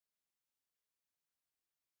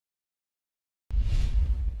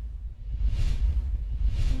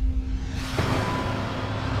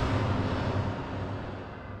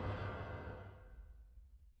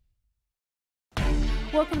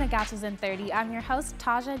Welcome to Gauchos in 30. I'm your host,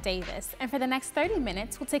 Taja Davis, and for the next 30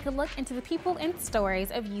 minutes, we'll take a look into the people and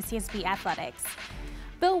stories of UCSB Athletics.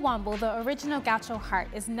 Phil Womble, the original Gaucho heart,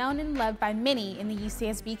 is known and loved by many in the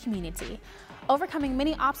UCSB community. Overcoming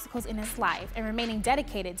many obstacles in his life and remaining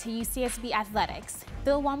dedicated to UCSB Athletics,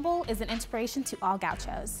 Phil Womble is an inspiration to all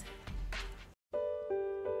Gauchos.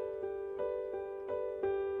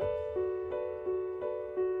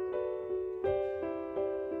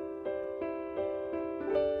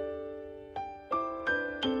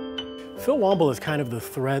 Phil Womble is kind of the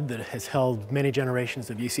thread that has held many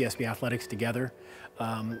generations of UCSB athletics together.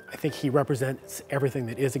 I think he represents everything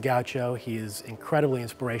that is a Gaucho. He is incredibly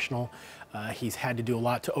inspirational. He's had to do a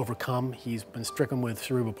lot to overcome. He's been stricken with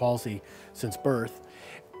cerebral palsy since birth.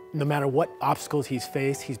 No matter what obstacles he's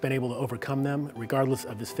faced, he's been able to overcome them, regardless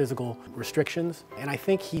of his physical restrictions. And I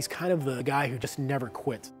think he's kind of the guy who just never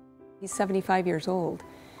quits. He's 75 years old,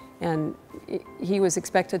 and he was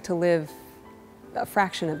expected to live a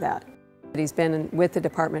fraction of that. He's been with the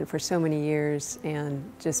department for so many years and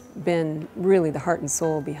just been really the heart and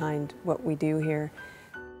soul behind what we do here.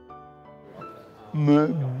 My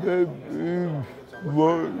baby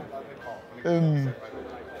was in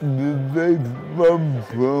the baseball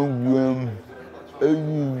program at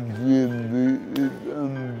UCLA. It's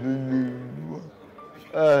unbelievable.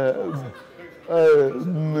 I have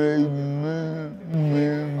made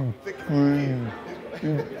many friends.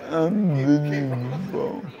 It's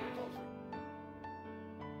unbelievable.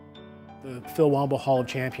 The Phil Womble Hall of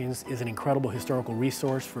Champions is an incredible historical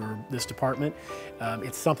resource for this department.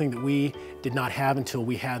 It's something that we did not have until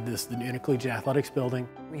we had the Intercollegiate Athletics building.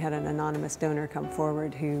 We had an anonymous donor come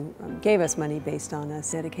forward who gave us money based on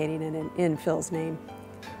us dedicating it in Phil's name.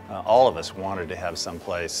 All of us wanted to have some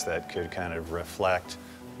place that could kind of reflect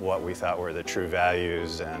what we thought were the true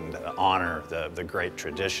values and honor the great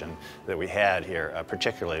tradition that we had here,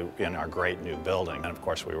 particularly in our great new building. And of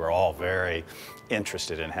course, we were all very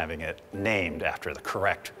interested in having it named after the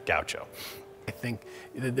correct Gaucho. I think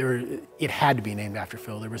that it had to be named after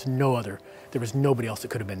Phil. There was nobody else it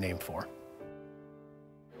could have been named for.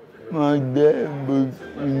 My dad was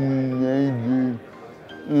in the Navy,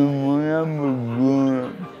 and when I was growing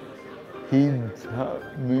up, he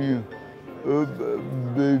taught me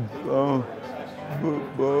about baseball,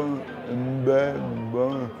 football, and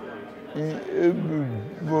basketball, and every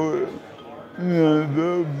sport. And I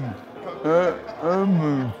love it. I'm a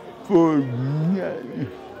sport guy.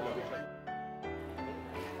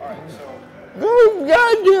 Go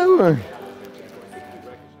Gaucho!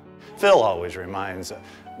 Phil always reminds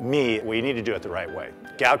me we need to do it the right way.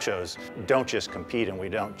 Gauchos don't just compete and we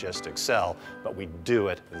don't just excel, but we do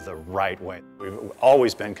it the right way. We've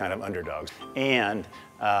always been kind of underdogs, and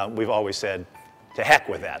we've always said, to heck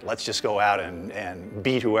with that. Let's just go out and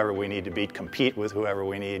beat whoever we need to beat, compete with whoever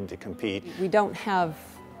we need to compete. We don't have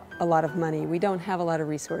a lot of money, we don't have a lot of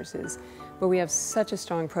resources, but we have such a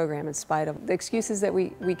strong program in spite of the excuses that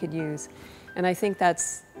we could use. And I think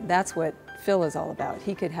that's what Phil is all about.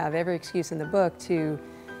 He could have every excuse in the book to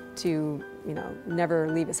never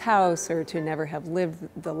leave his house or to never have lived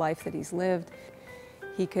the life that he's lived.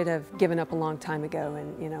 He could have given up a long time ago,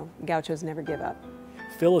 and Gauchos never give up.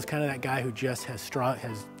 Phil is kind of that guy who just has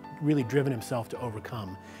really driven himself to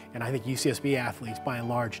overcome. And I think UCSB athletes, by and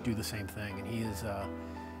large, do the same thing. And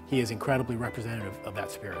he is incredibly representative of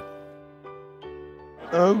that spirit.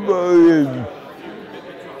 I've always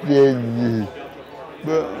said this,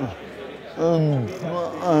 but I'm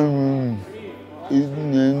it's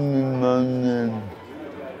in my name.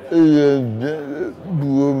 It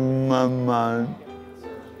blew my mind.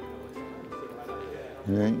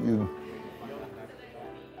 Thank you.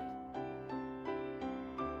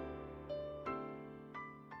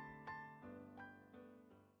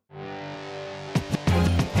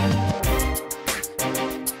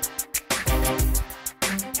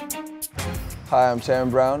 Hi, I'm Taran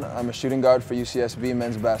Brown. I'm a shooting guard for UCSB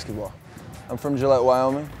men's basketball. I'm from Gillette,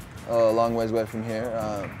 Wyoming, a long ways away from here.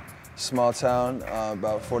 Small town,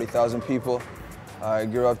 about 40,000 people. I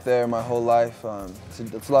grew up there my whole life.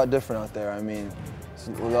 It's a lot different out there. I mean,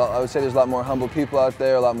 I would say there's a lot more humble people out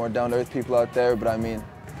there, a lot more down-to-earth people out there, but I mean,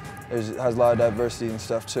 it has a lot of diversity and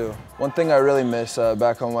stuff too. One thing I really miss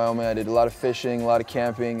back home in Wyoming, I did a lot of fishing, a lot of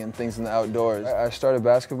camping, and things in the outdoors. I started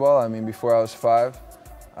basketball, I mean, before I was 5.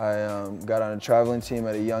 I got on a traveling team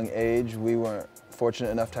at a young age. We weren't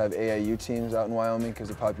fortunate enough to have AAU teams out in Wyoming because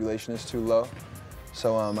the population is too low.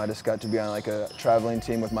 So I just got to be on like a traveling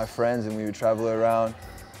team with my friends, and we would travel around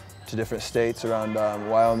to different states around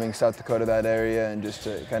Wyoming, South Dakota, that area, and just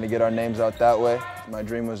to kind of get our names out that way. My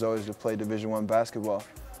dream was always to play Division I basketball,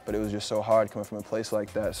 but it was just so hard coming from a place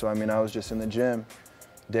like that. So I mean, I was just in the gym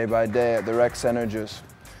day by day at the rec center, just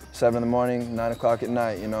 7 in the morning, 9 o'clock at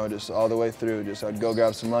night, you know, just all the way through. Just I'd go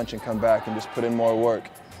grab some lunch and come back and just put in more work.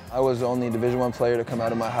 I was the only Division I player to come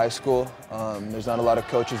out of my high school. There's not a lot of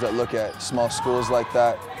coaches that look at small schools like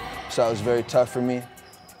that, so it was very tough for me.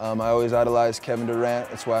 I always idolized Kevin Durant.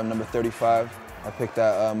 That's why I'm number 35. I picked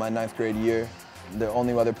that my 9th grade year. The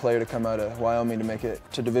only other player to come out of Wyoming to make it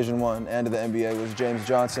to Division I and to the NBA was James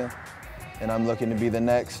Johnson, and I'm looking to be the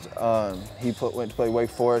next. He went to play Wake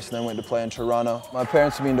Forest and then went to play in Toronto. My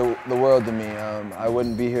parents mean the world to me. I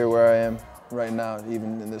wouldn't be here where I am right now,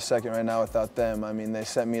 even in the second right now, without them. I mean, they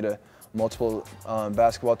sent me to multiple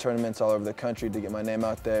basketball tournaments all over the country to get my name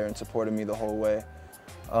out there and supported me the whole way.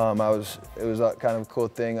 It was kind of a cool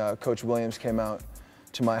thing. Coach Williams came out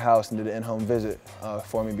to my house and did an in-home visit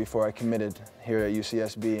for me before I committed here at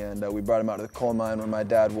UCSB, and we brought him out to the coal mine where my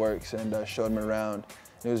dad works and showed him around.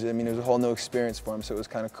 It was a whole new experience for him, so it was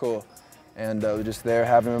kind of cool. And just there,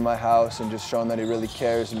 having him in my house and just showing that he really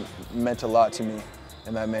cares meant a lot to me,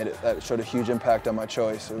 and that showed a huge impact on my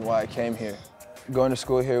choice and why I came here. Going to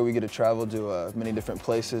school here, we get to travel to many different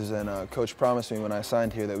places, and Coach promised me when I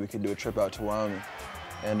signed here that we could do a trip out to Wyoming.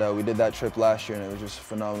 And we did that trip last year, and it was just a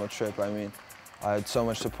phenomenal trip. I mean, I had so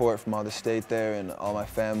much support from all the state there and all my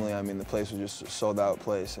family. I mean, the place was just a sold-out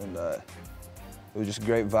place, and it was just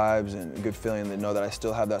great vibes and a good feeling to know that I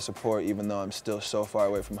still have that support even though I'm still so far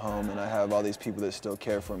away from home, and I have all these people that still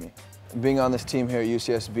care for me. Being on this team here at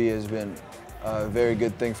UCSB has been a very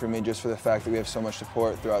good thing for me, just for the fact that we have so much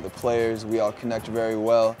support throughout the players. We all connect very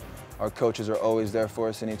well. Our coaches are always there for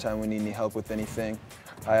us anytime we need any help with anything.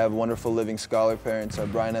 I have wonderful living scholar parents,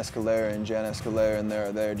 Brian Escalera and Jan Escalera, and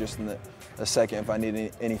they're there just in a second if I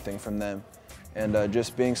need anything from them. And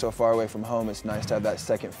just being so far away from home, it's nice to have that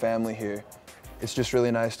second family here. It's just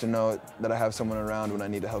really nice to know that I have someone around when I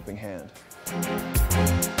need a helping hand.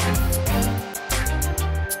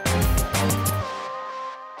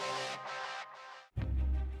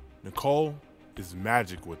 Nicole is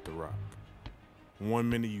magic with the rock. 1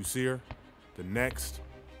 minute you see her, the next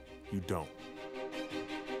you don't.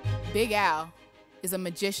 Big Al is a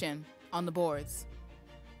magician on the boards.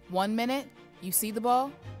 1 minute you see the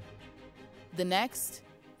ball, the next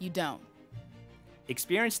you don't.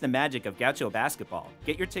 Experience the magic of Gaucho basketball.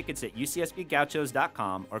 Get your tickets at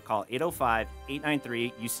ucsbgauchos.com or call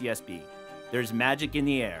 805-893-UCSB. There's magic in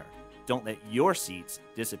the air. Don't let your seats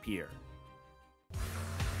disappear.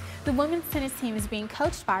 The women's tennis team is being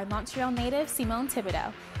coached by Montreal native Simone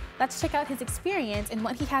Thibodeau. Let's check out his experience and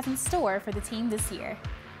what he has in store for the team this year.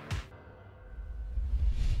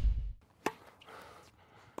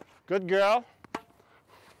 Good girl.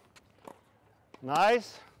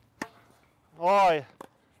 Nice. Oi,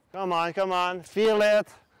 come on, come on, feel it.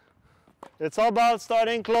 It's all about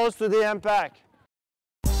starting close to the impact.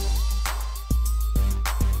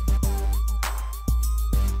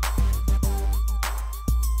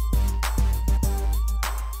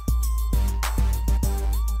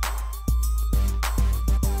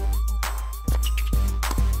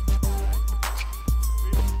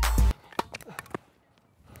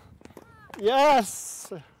 Yes!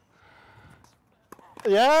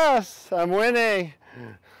 Yes, I'm winning.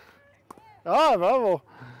 Ah, bravo.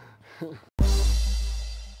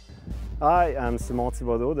 Hi, I'm Simone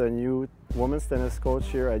Thibodeau, the new women's tennis coach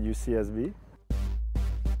here at UCSB.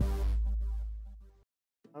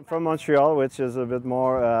 I'm from Montreal, which is a bit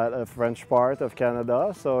more a French part of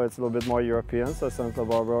Canada, so it's a little bit more European, so Santa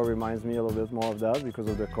Barbara reminds me a little bit more of that because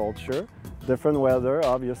of the culture. Different weather,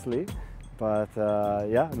 obviously. But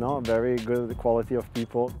yeah, no, very good quality of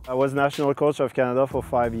people. I was national coach of Canada for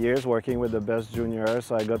 5 years, working with the best juniors.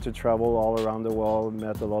 So I got to travel all around the world,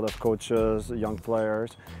 met a lot of coaches, young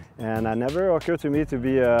players. And it never occurred to me to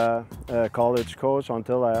be a college coach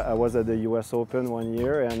until I was at the US Open 1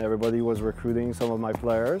 year and everybody was recruiting some of my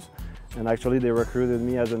players. And actually they recruited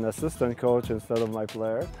me as an assistant coach instead of my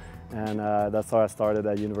player. And that's how I started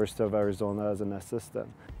at University of Arizona as an assistant.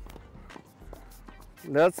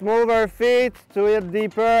 Let's move our feet to hit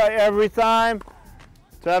deeper every time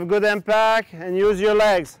to have good impact and use your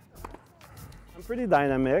legs. I'm pretty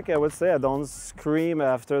dynamic, I would say. I don't scream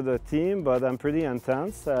after the team, but I'm pretty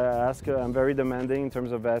intense. I'm very demanding in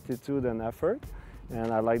terms of attitude and effort,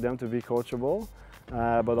 and I like them to be coachable.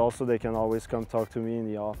 But also they can always come talk to me in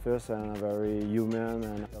the office, and I'm very human,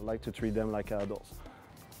 and I like to treat them like adults.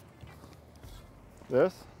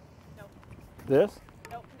 This? No. This?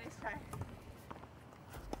 Nope, next try.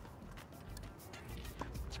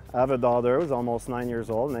 I have a daughter who's almost 9 years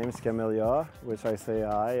old, named Camelia, which I say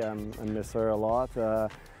hi, I miss her a lot.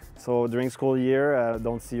 So during school year, I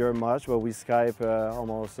don't see her much, but we Skype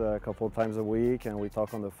almost a couple of times a week and we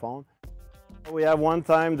talk on the phone. We have one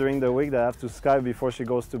time during the week that I have to Skype before she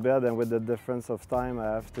goes to bed, and with the difference of time I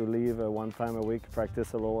have to leave one time a week,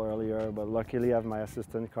 practice a little earlier, but luckily I have my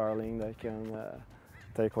assistant Carling that can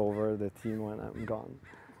take over the team when I'm gone.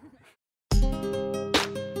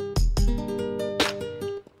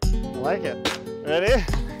 I like it. Ready?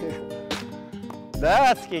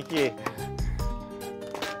 That's Kiki.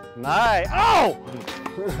 Nice. Oh!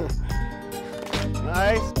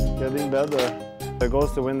 Nice. Getting better. The goal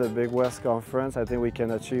is to win the Big West Conference. I think we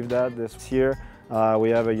can achieve that this year.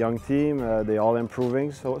 We have a young team. They're all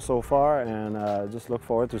improving so far, and just look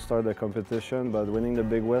forward to start the competition. But winning the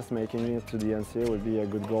Big West, making it to the NCAA would be a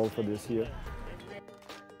good goal for this year.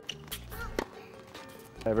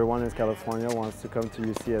 Everyone in California wants to come to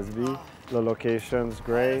UCSB. The location's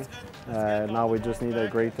great. Now we just need a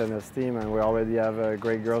great tennis team, and we already have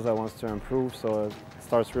great girls that wants to improve, so it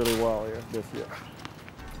starts really well here this year.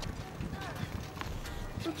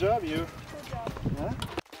 Good job, you. Good job. Yeah?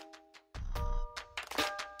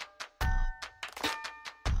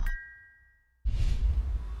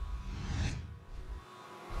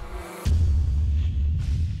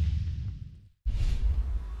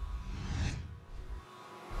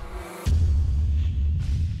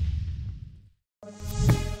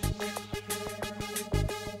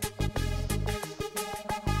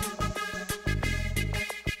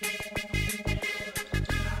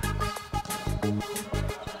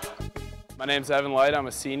 My name's Evan Light, I'm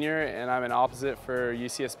a senior, and I'm an opposite for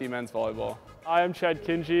UCSB Men's Volleyball. I am Chad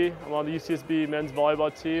Kinji, I'm on the UCSB Men's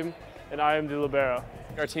Volleyball team, and I am the libero.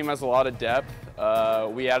 Our team has a lot of depth.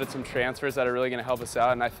 We added some transfers that are really going to help us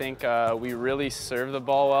out, and I think we really serve the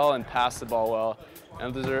ball well and pass the ball well.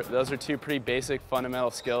 And those are two pretty basic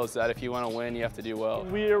fundamental skills that if you want to win, you have to do well.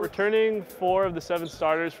 We are returning 4 of the 7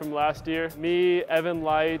 starters from last year. Me, Evan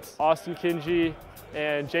Light, Austin Kinji,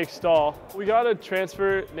 and Jake Stahl. We got a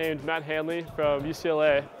transfer named Matt Hanley from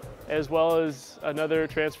UCLA, as well as another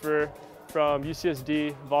transfer from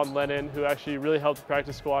UCSD, Vaughn Lennon, who actually really helped the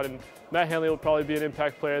practice squad. And Matt Hanley will probably be an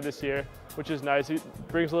impact player this year, which is nice. He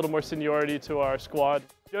brings a little more seniority to our squad.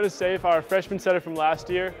 Jonas Safe, our freshman setter from last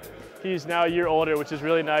year, he's now a year older, which is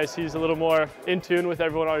really nice. He's a little more in tune with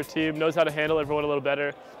everyone on our team, knows how to handle everyone a little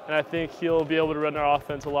better, and I think he'll be able to run our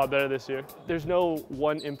offense a lot better this year. There's no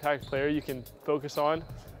one impact player you can focus on,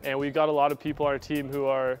 and we've got a lot of people on our team who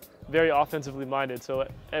are very offensively minded, so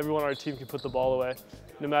everyone on our team can put the ball away.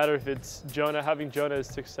 No matter if it's Jonah, having Jonah as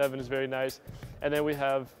 6'7" is very nice, and then we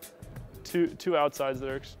have two outsides that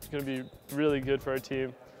are going to be really good for our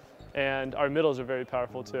team. And our middles are very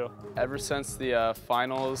powerful too. Ever since the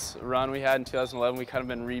finals run we had in 2011, we kind of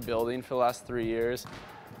been rebuilding for the last 3 years.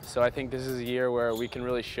 So I think this is a year where we can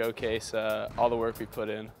really showcase all the work we put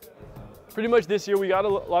in. Pretty much this year we got a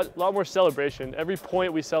lot more celebration. Every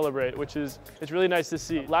point we celebrate, which is it's really nice to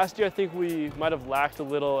see. Last year I think we might have lacked a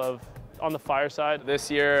little of on the fire side. This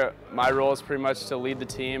year my role is pretty much to lead the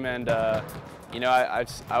team, and you know,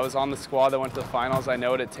 I was on the squad that went to the finals. I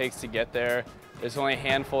know what it takes to get there. There's only a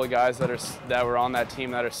handful of guys that were on that team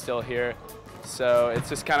that are still here. So it's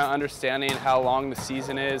just kind of understanding how long the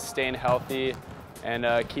season is, staying healthy,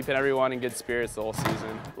 and keeping everyone in good spirits the whole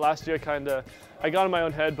season. Last year I got in my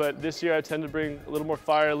own head, but this year I tend to bring a little more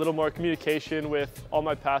fire, a little more communication with all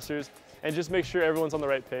my passers, and just make sure everyone's on the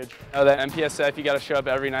right page. The MPSF, you got to show up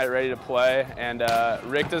every night ready to play, and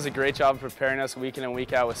Rick does a great job of preparing us week in and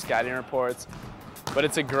week out with scouting reports. But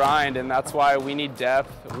it's a grind, and that's why we need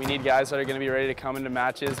depth. We need guys that are going to be ready to come into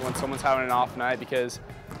matches when someone's having an off night, because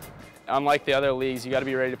unlike the other leagues, you got to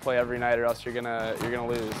be ready to play every night or else you're gonna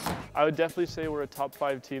lose. I would definitely say we're a top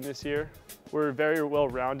 5 team this year. We're very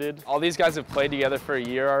well-rounded. All these guys have played together for a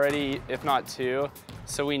year already, if not 2.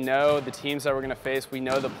 So we know the teams that we're going to face. We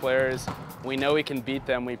know the players. We know we can beat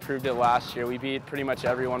them. We proved it last year. We beat pretty much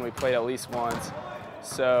everyone we played at least once.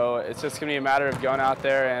 So it's just going to be a matter of going out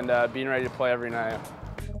there and being ready to play every night.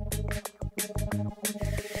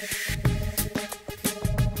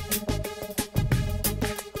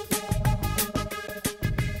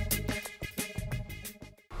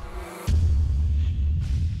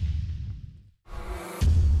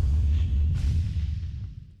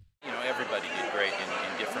 Everybody did great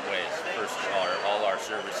in different ways. First, all our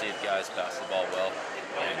serve receive guys passed the ball well,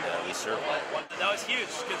 and we served well. That was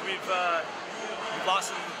huge because we've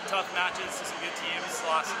lost some tough matches to some good teams,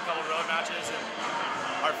 lost a couple road matches, and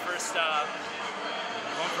our first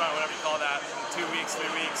home front, whatever you call that, 2 weeks, 3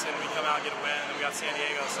 weeks, and we come out and get a win, and we got San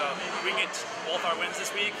Diego. So if we can get both our wins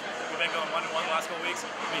this week, we've been going 1-1 the last couple weeks,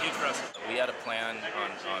 it'll be huge for us. We had a plan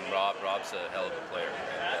on Rob. Rob's a hell of a player,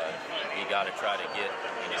 and you got to try to get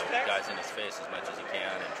guys in his face as much as you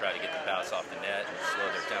can and try to get the pass off the net and slow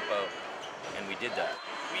their tempo, and we did that.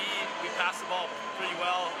 We we passed the ball pretty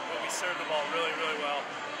well, but we served the ball really, really well.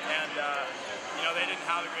 And you know, they didn't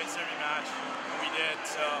have a great serving match, and we did.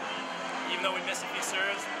 So even though we missed a few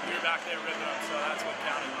serves, we were back there ripping them. So that's what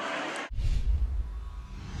counted.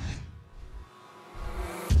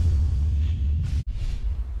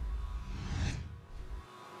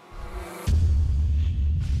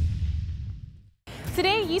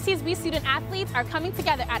 Today, UCSB student athletes are coming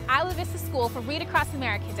together at Isla Vista School for Read Across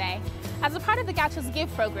America Day. As a part of the Gauchos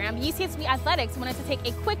Give program, UCSB Athletics wanted to take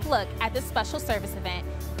a quick look at this special service event.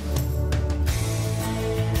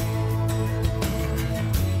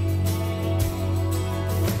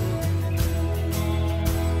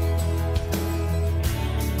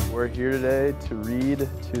 We're here today to read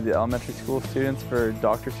to the elementary school students for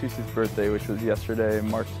Dr. Seuss's birthday, which was yesterday,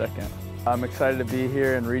 March 2nd. I'm excited to be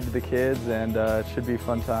here and read to the kids, and it should be a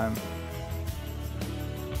fun time.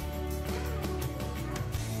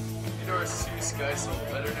 Theodore Seuss Geisel,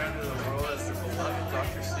 better known to the world as the beloved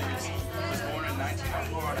Dr. Seuss, was born in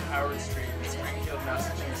 1904 on Howard Street in Springfield,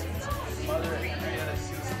 Massachusetts. His mother, Henrietta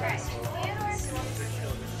Seuss Geisel, has 3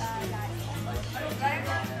 children.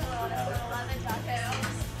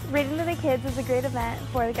 Reading to the kids is a great event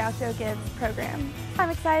for the Gaucho Gives program.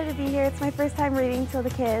 I'm excited to be here. It's my first time reading to the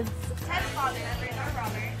kids. Ted's father,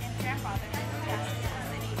 Robert, and grandfather,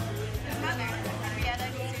 his mother, Henrietta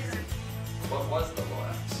Seuss. What was the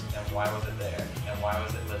Lawrence, and why was it there, and why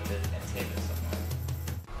was it lifted and taken somewhere?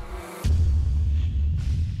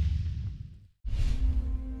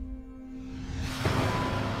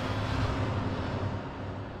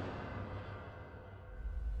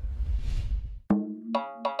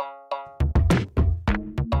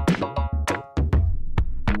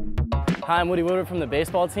 Hi, I'm Woodward from the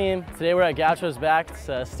baseball team. Today we're at Gaucho's Back.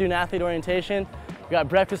 It's student athlete orientation. We got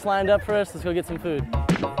breakfast lined up for us. Let's go get some food.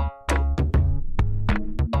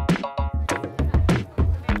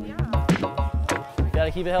 Gotta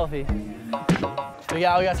keep it healthy. We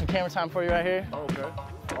got some camera time for you right here. Oh, okay,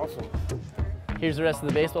 awesome. Here's the rest of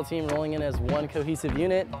the baseball team rolling in as one cohesive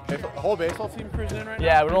unit. The whole baseball team cruising in right now?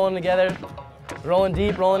 Yeah, we're rolling together. Rolling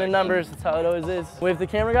deep, rolling in numbers. That's how it always is. Wave to the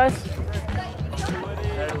camera, guys.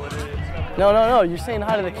 No, you're saying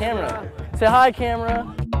hi to the camera. Say hi,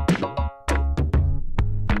 camera.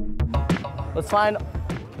 Let's find,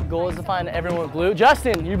 the goal is to find everyone with blue.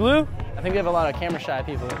 Justin, you blue? I think we have a lot of camera shy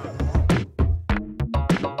people.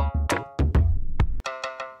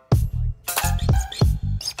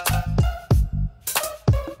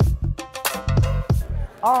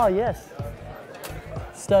 Oh, yes.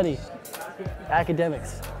 Study,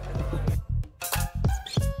 academics.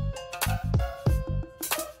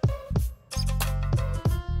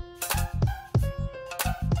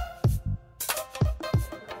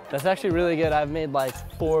 That's actually really good. I've made like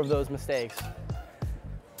 4 of those mistakes.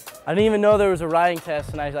 I didn't even know there was a writing test,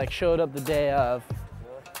 and I like showed up the day of.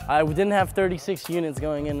 I didn't have 36 units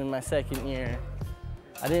going in my second year.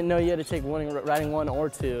 I didn't know you had to take writing 1 or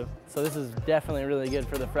 2. So this is definitely really good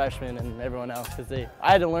for the freshmen and everyone else, because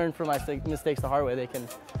I had to learn from my mistakes the hard way.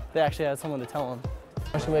 They actually had someone to tell them.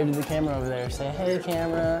 I should wave to the camera over there. Say, hey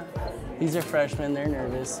camera. These are freshmen, they're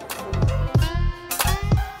nervous.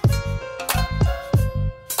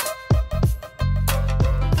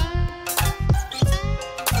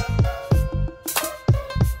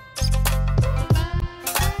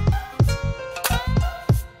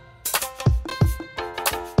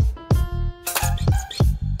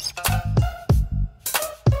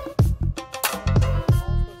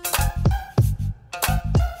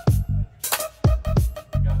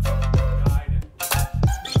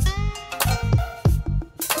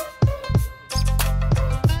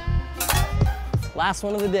 Last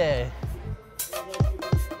one of the day. Have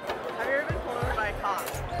you ever been pulled over by a cop?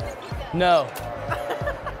 No.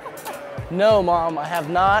 No, Mom, I have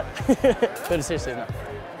not. But seriously, no.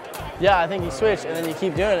 Yeah, I think you switch and then you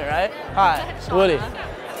keep doing it, right? Hi, Woody. Nice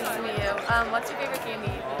to meet you. What's your favorite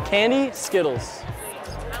candy? Candy? Skittles.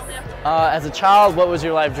 As a child, what was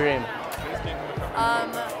your life dream? To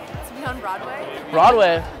be on Broadway.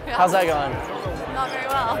 Broadway? Yeah. How's that going? Not very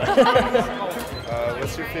well.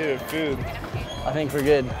 What's your favorite food? I think we're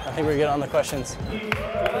good. I think we're good on the questions. We're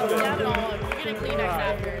gonna clean our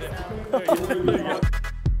after, so.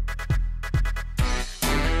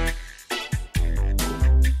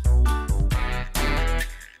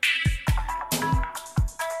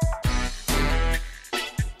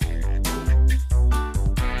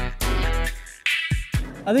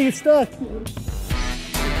 I think it's stuck.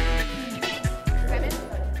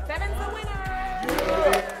 Seven's the winner!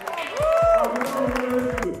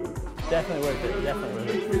 Definitely worth it, definitely worth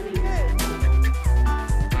it.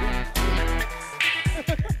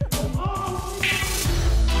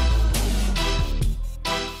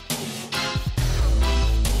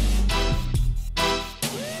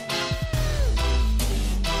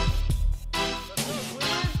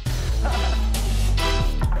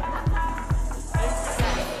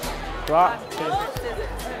 Rock, paper.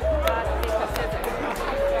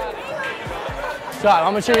 Stop,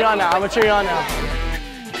 I'm gonna cheer you on now. I'm gonna cheer you on now.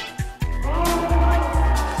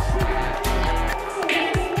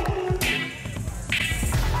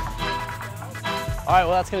 All right,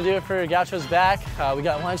 well, that's gonna do it for Gaucho's Back. We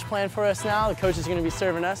got lunch planned for us now. The coach is gonna be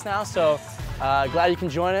serving us now, so glad you can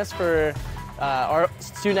join us for our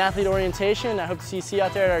student-athlete orientation. I hope to see you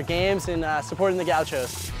out there at our games and supporting the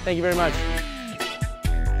Gauchos. Thank you very much.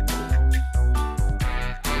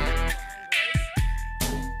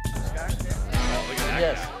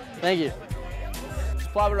 Yes, thank you. Just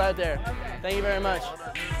plop it right there. Thank you very much.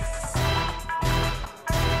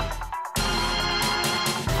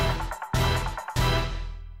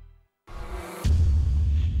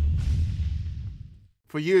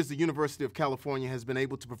 For years, the University of California has been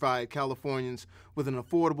able to provide Californians with an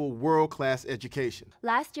affordable, world-class education.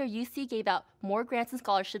 Last year, UC gave out more grants and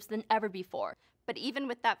scholarships than ever before. But even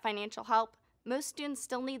with that financial help, most students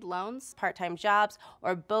still need loans, part-time jobs,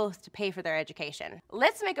 or both to pay for their education.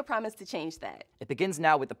 Let's make a promise to change that. It begins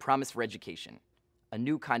now with the Promise for Education, a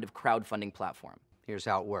new kind of crowdfunding platform. Here's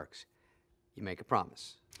how it works. You make a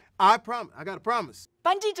promise. I promise. I got a promise.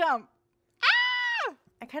 Bungee jump.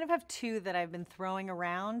 I kind of have two that I've been throwing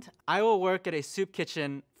around. I will work at a soup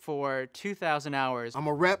kitchen for 2,000 hours. I'm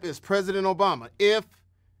a rep as President Obama, if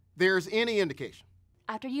there's any indication.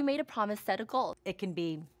 After you made a promise, set a goal. It can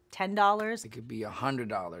be $10. It could be $100,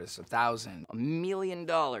 $1,000, $1 million.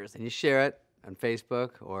 And you share it on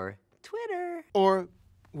Facebook or Twitter. Or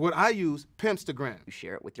what I use, Pimpstagram. You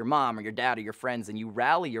share it with your mom or your dad or your friends, and you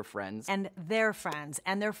rally your friends. And their friends,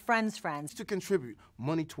 and their friends' friends. To contribute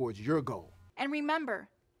money towards your goal. And remember,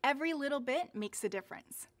 every little bit makes a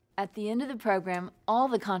difference. At the end of the program, all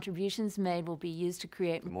the contributions made will be used to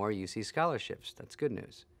create more UC scholarships. That's good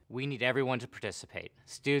news. We need everyone to participate.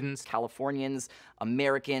 Students, Californians,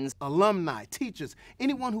 Americans, alumni, teachers,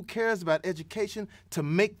 anyone who cares about education to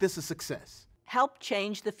make this a success. Help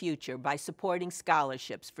change the future by supporting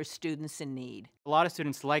scholarships for students in need. A lot of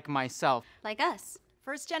students like myself. Like us,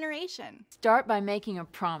 first generation. Start by making a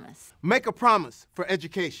promise. Make a promise for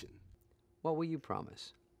education. What will you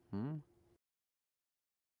promise?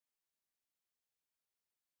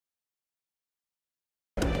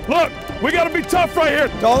 Look, we got to be tough right here.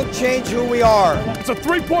 Don't change who we are. It's a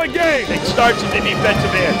three-point game. It starts in the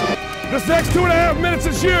defensive end. This next 2.5 minutes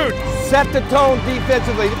is huge. Set the tone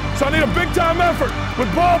defensively. So I need a big-time effort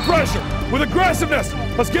with ball pressure, with aggressiveness.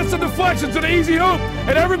 Let's get some deflections to the easy hoop,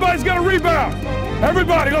 and everybody's got to rebound.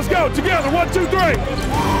 Everybody, let's go together. 1, 2, 3.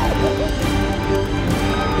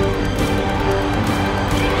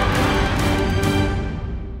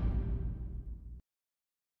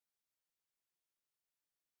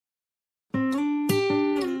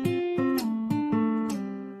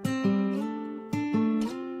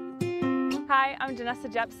 Hi, I'm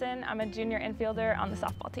Jenessa Jeppesen. I'm a junior infielder on the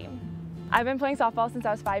softball team. I've been playing softball since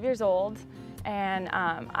I was 5 years old, and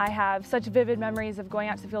I have such vivid memories of going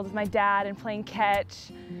out to the field with my dad and playing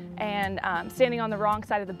catch and standing on the wrong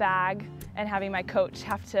side of the bag and having my coach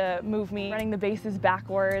have to move me, running the bases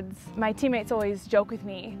backwards. My teammates always joke with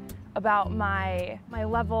me about my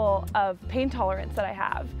level of pain tolerance that I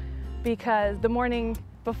have, because the morning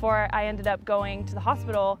before I ended up going to the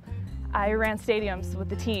hospital, I ran stadiums with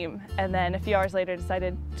the team, and then a few hours later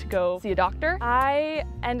decided to go see a doctor. I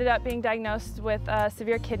ended up being diagnosed with a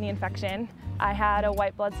severe kidney infection. I had a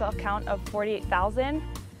white blood cell count of 48,000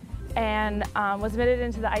 and was admitted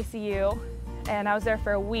into the ICU, and I was there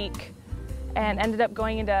for a week and ended up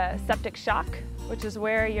going into septic shock, which is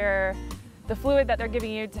where the fluid that they're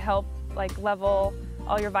giving you to help level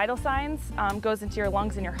all your vital signs goes into your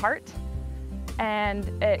lungs and your heart. And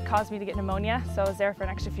it caused me to get pneumonia, so I was there for an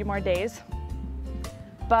extra few more days.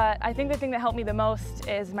 But I think the thing that helped me the most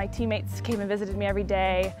is my teammates came and visited me every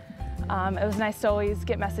day. It was nice to always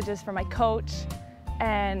get messages from my coach,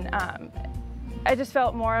 and I just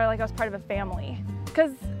felt more like I was part of a family.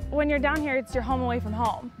 Because when you're down here, it's your home away from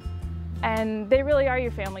home. And they really are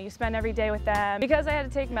your family. You spend every day with them. Because I had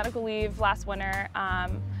to take medical leave last winter,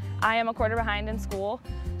 I am a quarter behind in school,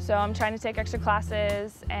 so I'm trying to take extra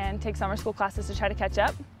classes and take summer school classes to try to catch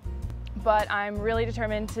up. But I'm really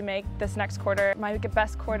determined to make this next quarter my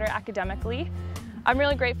best quarter academically. I'm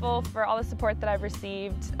really grateful for all the support that I've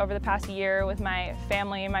received over the past year with my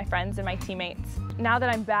family, my friends, and my teammates. Now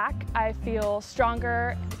that I'm back, I feel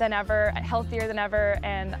stronger than ever, healthier than ever,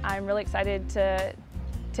 and I'm really excited to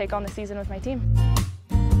take on the season with my team.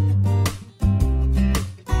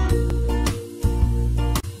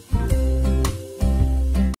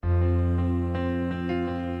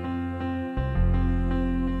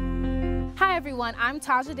 everyone, I'm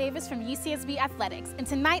Taja Davis from UCSB Athletics, and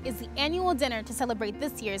tonight is the annual dinner to celebrate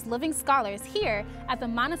this year's Living Scholars here at the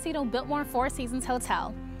Montecito Biltmore Four Seasons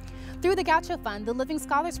Hotel. Through the Gaucho Fund, the Living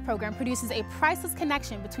Scholars program produces a priceless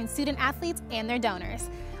connection between student athletes and their donors.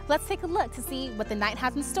 Let's take a look to see what the night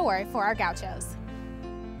has in store for our Gauchos.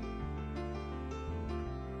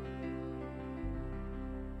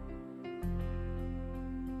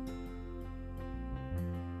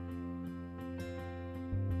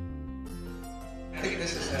 I think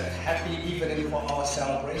this is a happy evening for our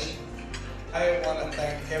celebration. I want to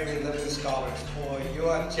thank every Living Scholars for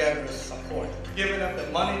your generous support. Giving them the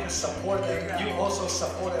money to support them, you also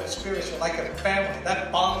support them spiritually, like a family.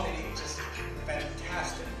 That bonding is just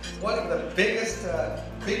fantastic. One of the biggest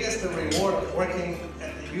reward of working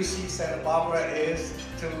at the UC Santa Barbara is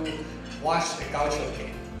to watch the Gaucho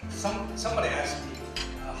game. Somebody asked me,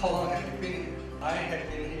 how long have you been here? I have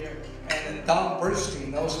been here, and Don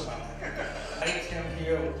Bernstein knows about it. I came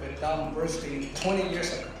here with Don Bernstein 20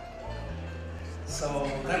 years ago.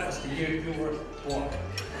 So that was the year you were born.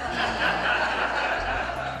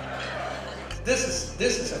 This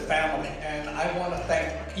is a family, and I want to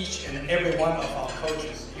thank each and every one of our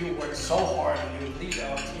coaches. You work so hard, and you lead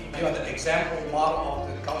our team. You are the example model of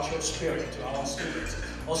the Gaucho spirit to our students.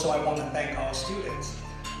 Also, I want to thank our students.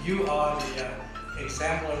 You are the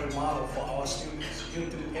exemplary model for our students. You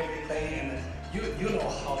do everything, and you know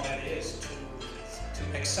how that is to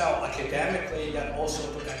excel academically and also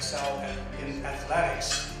to excel in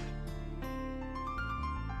athletics.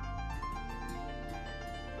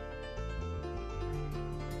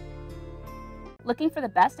 Looking for the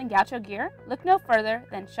best in Gaucho gear? Look no further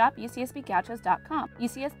than shopucsbgauchos.com.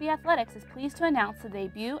 UCSB Athletics is pleased to announce the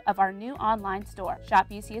debut of our new online store,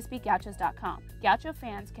 shopucsbgauchos.com. Gaucho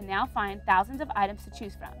fans can now find thousands of items to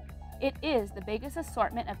choose from. It is the biggest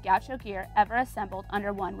assortment of Gaucho gear ever assembled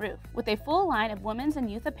under one roof. With a full line of women's and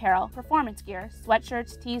youth apparel, performance gear,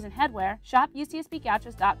 sweatshirts, tees, and headwear,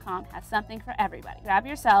 shopucsbgauchos.com has something for everybody. Grab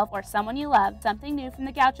yourself or someone you love something new from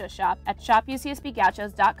the Gaucho shop at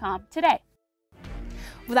shopucsbgauchos.com today.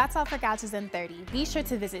 Well, that's all for Gauchos in 30. Be sure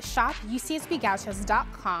to visit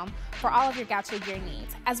shopucsbgauchos.com for all of your Gaucho gear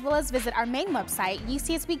needs, as well as visit our main website,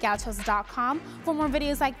 ucsbgauchos.com, for more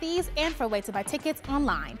videos like these and for a way to buy tickets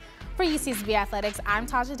online. For UCSB Athletics, I'm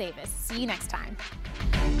Taja Davis. See you next time.